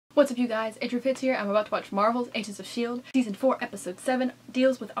What's up, you guys? Fitz here. I'm about to watch Marvel's Agents of S.H.I.E.L.D. Season 4, Episode 7,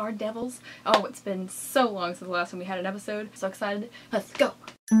 deals with our devils. Oh, it's been so long since the last time we had an episode. So excited. Let's go!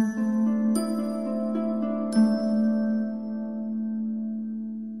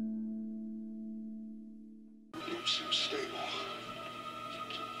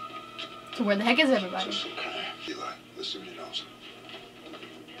 So where the heck is everybody? So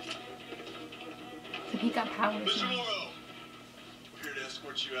he got powers Mr. now. Morrow, we're here to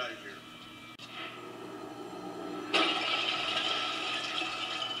escort you out of here.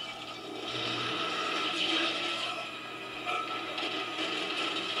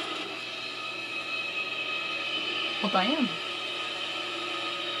 Well, Diane.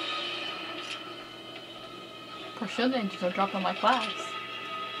 Poor S.H.I.E.L.D. angels are dropping like flies.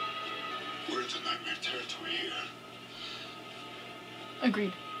 We're into nightmare territory here.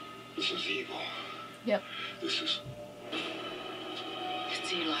 Agreed. This is evil. Yep. This is...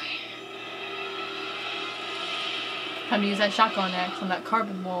 It's Eli. Time to use that shotgun axe on that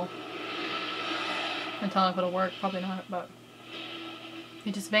carbon wall. And tell him if it'll work. Probably not, but...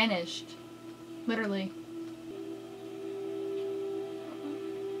 He just vanished. Literally.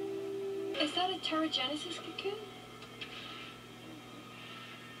 Is that a Teragenesis cocoon?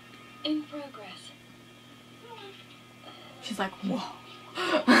 In progress. She's like, whoa.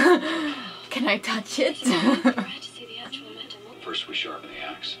 Can I touch it? First we sharpen the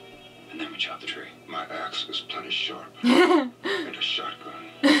axe, and then we chop the tree. My axe is plenty sharp. And a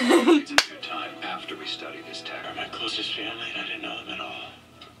shotgun. It's a good time after we study this tech. They're my closest family, and I didn't know them at all.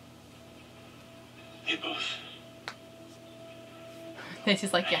 They both... And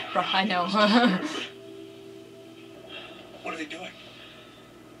she's like, yeah, bro, I know. What are they doing?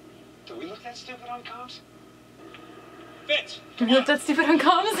 Do we look that stupid on comms? Fitz! Do we look that stupid on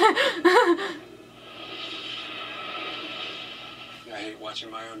comms? I hate watching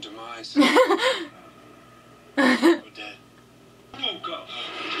my own demise. We're dead. Oh, go!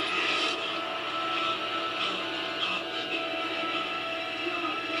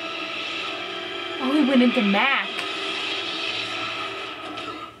 Oh, he went into Mac.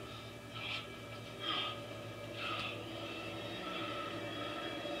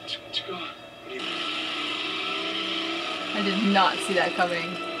 It's gone. I did not see that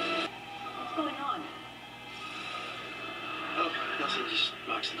coming. What's going on? Oh, nothing. Just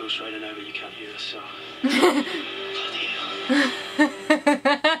Max the Ghost Rider now, but you can't hear us, so...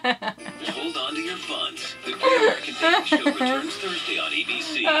 Hold on to your funds. The Great American Dating Show returns Thursday on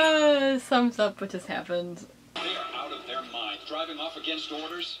ABC. Sums up what just happened. They are out of their minds, driving off against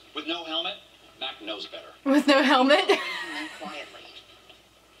orders with no helmet. Mac knows better. With no helmet? Quietly.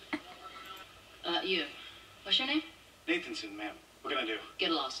 You. What's your name? Nathanson, ma'am. What can I do? Get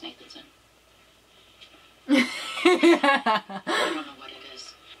lost, Nathanson. I don't know what it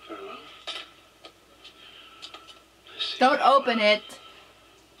is. Very well. Don't open it.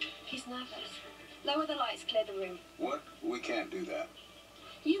 He's nervous. Lower the lights, clear the room. What? We can't do that.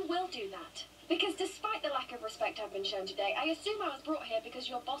 You will do that. Because despite the lack of respect I've been shown today, I assume I was brought here because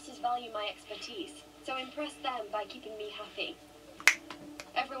your bosses value my expertise. So impress them by keeping me happy.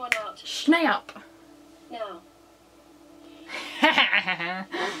 Everyone out. Snap. Now.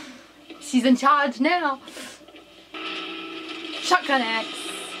 She's in charge now. Shotgun axe.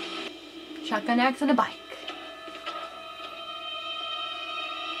 Shotgun axe and a bike.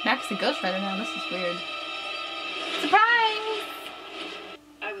 Max the Ghost Rider now. This is weird. Surprise!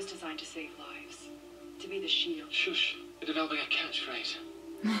 I was designed to save lives. To be the shield. Shush. You're developing a catchphrase.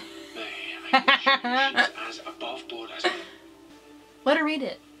 She's as above board as... Let her read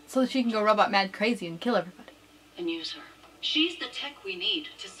it so that she can go robot mad crazy and kill everybody. And use her. She's the tech we need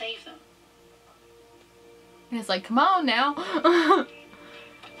to save them. And it's like, come on now.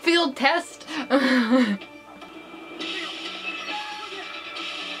 Field test. Oh,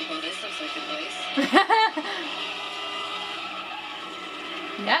 this looks like a place.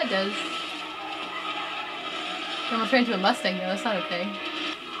 Yeah, it does. I'm gonna turn into a Mustang though, that's not okay.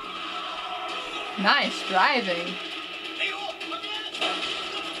 Nice driving.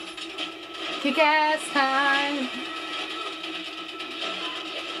 Kick-ass time.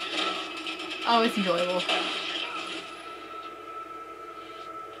 Oh, it's enjoyable.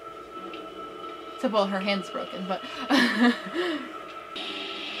 Except, well, her hand's broken, but...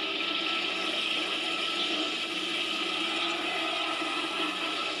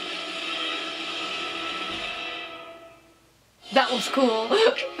 That was cool.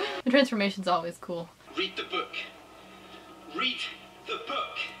 The transformation's always cool. Read the book. Read the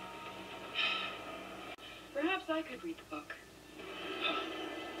book. Perhaps I could read the book.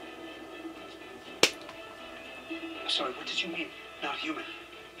 Sorry, what did you mean? Not human.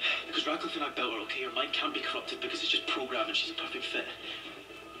 Radcliffe and I built her, okay? Her mind can't be corrupted because it's just programmed and she's a perfect fit.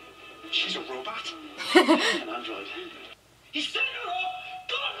 She's a robot? An android. He sent her off!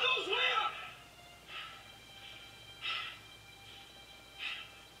 God knows where!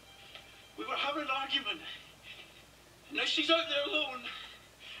 We were having an argument. Now she's out there alone.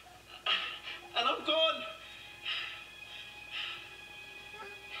 And I'm gone.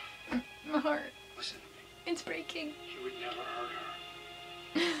 My heart. Listen, It's breaking. he would never hurt her.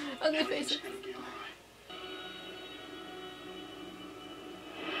 On their Everything's faces. gonna be alright.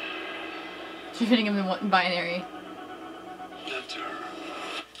 She's fitting him in what binary. That's her.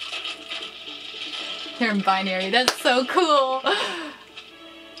 They're in binary. That's so cool.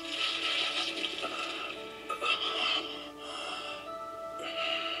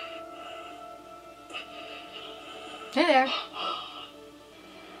 Hey there.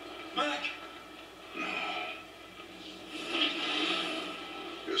 Mac! No.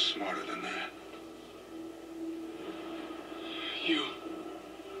 You're smarter than that. You.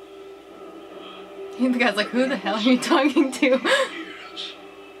 The guy's like, who the hell are you talking to? Years.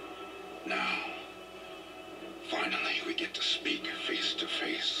 Now, finally, we get to speak face to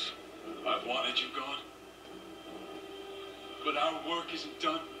face. I've wanted you gone. But our work isn't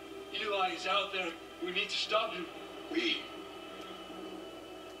done. Eli is out there. We need to stop him. We.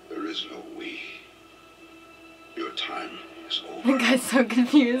 There is no we. Your time is The over. guy's so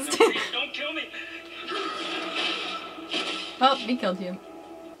confused. Please don't kill me. Well, he killed you.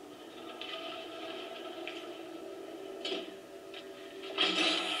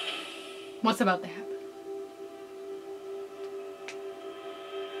 What's about to happen?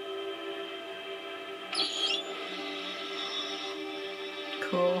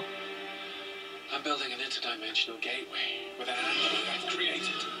 Cool. I'm building an interdimensional gateway with an android I've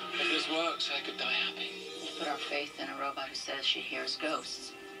created. If this works, I could die happy. We put our faith in a robot who says she hears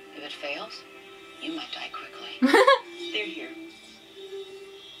ghosts. If it fails, you might die quickly. They're here.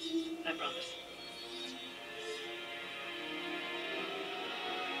 I promise.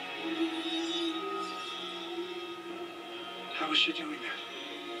 How is she doing that?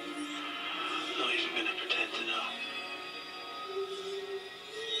 Not even gonna pretend to know.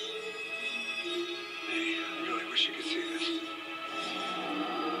 Hey, I really wish you could see this.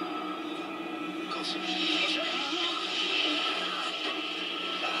 Coulson.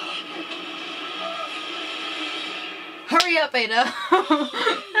 Hurry up, Ada.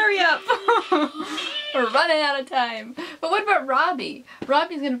 Hurry up. We're running out of time. But what about Robbie?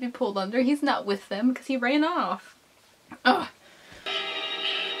 Robbie's gonna be pulled under. He's not with them because he ran off. Ugh.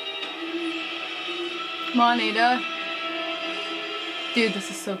 Come on, Ada. Dude, this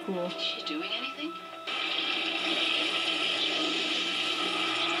is so cool. Is she doing anything?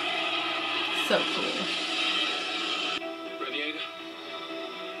 So cool. Ready, Ada?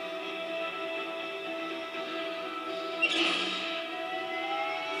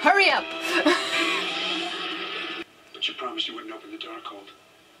 Hurry up! But you promised you wouldn't open the door cold.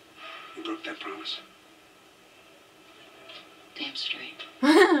 You broke that promise. Damn straight.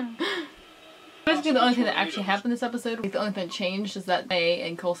 Basically, the only thing that actually happened this episode, the only thing that changed is that May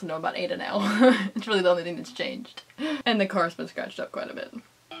and Coulson know about Ada now. It's really the only thing that's changed. And the car's been scratched up quite a bit.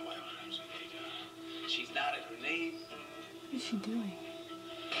 She's not a grenade. What is she doing?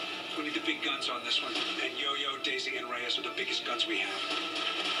 We need the big guns on this one. And Yo-Yo, Daisy, and Reyes are the biggest guns we have.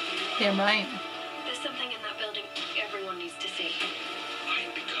 Damn right. There's something in that building everyone needs to see. I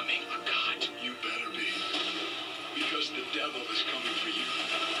am becoming a god. You better be. Because the devil is coming for you.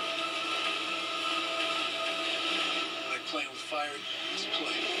 Like playing with fire. Let's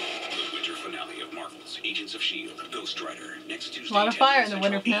play. The winter finale of Marvel's Agents of S.H.I.E.L.D. Ghost Rider. Next Tuesday. A lot of 10 fire in the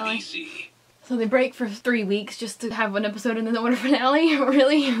Central winter finale. ABC. So they break for 3 weeks just to have one episode and then the winter finale?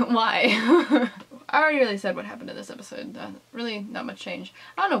 Really? Why? I already really said what happened in this episode. Really not much change.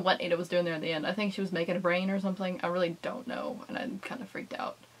 I don't know what Ada was doing there at the end. I think she was making a brain or something. I really don't know, and I'm kind of freaked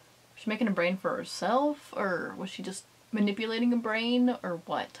out. Was she making a brain for herself? Or was she just manipulating a brain? Or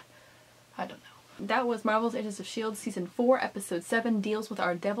what? I don't know. That was Marvel's Agents of S.H.I.E.L.D. Season 4, Episode 7, Deals with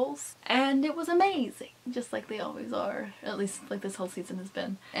Our Devils. And it was amazing, just like they always are. At least like this whole season has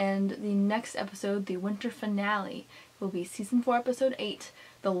been. And the next episode, the winter finale, will be Season 4, Episode 8,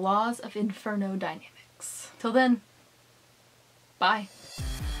 The Laws of Inferno Dynamics. Till then, bye.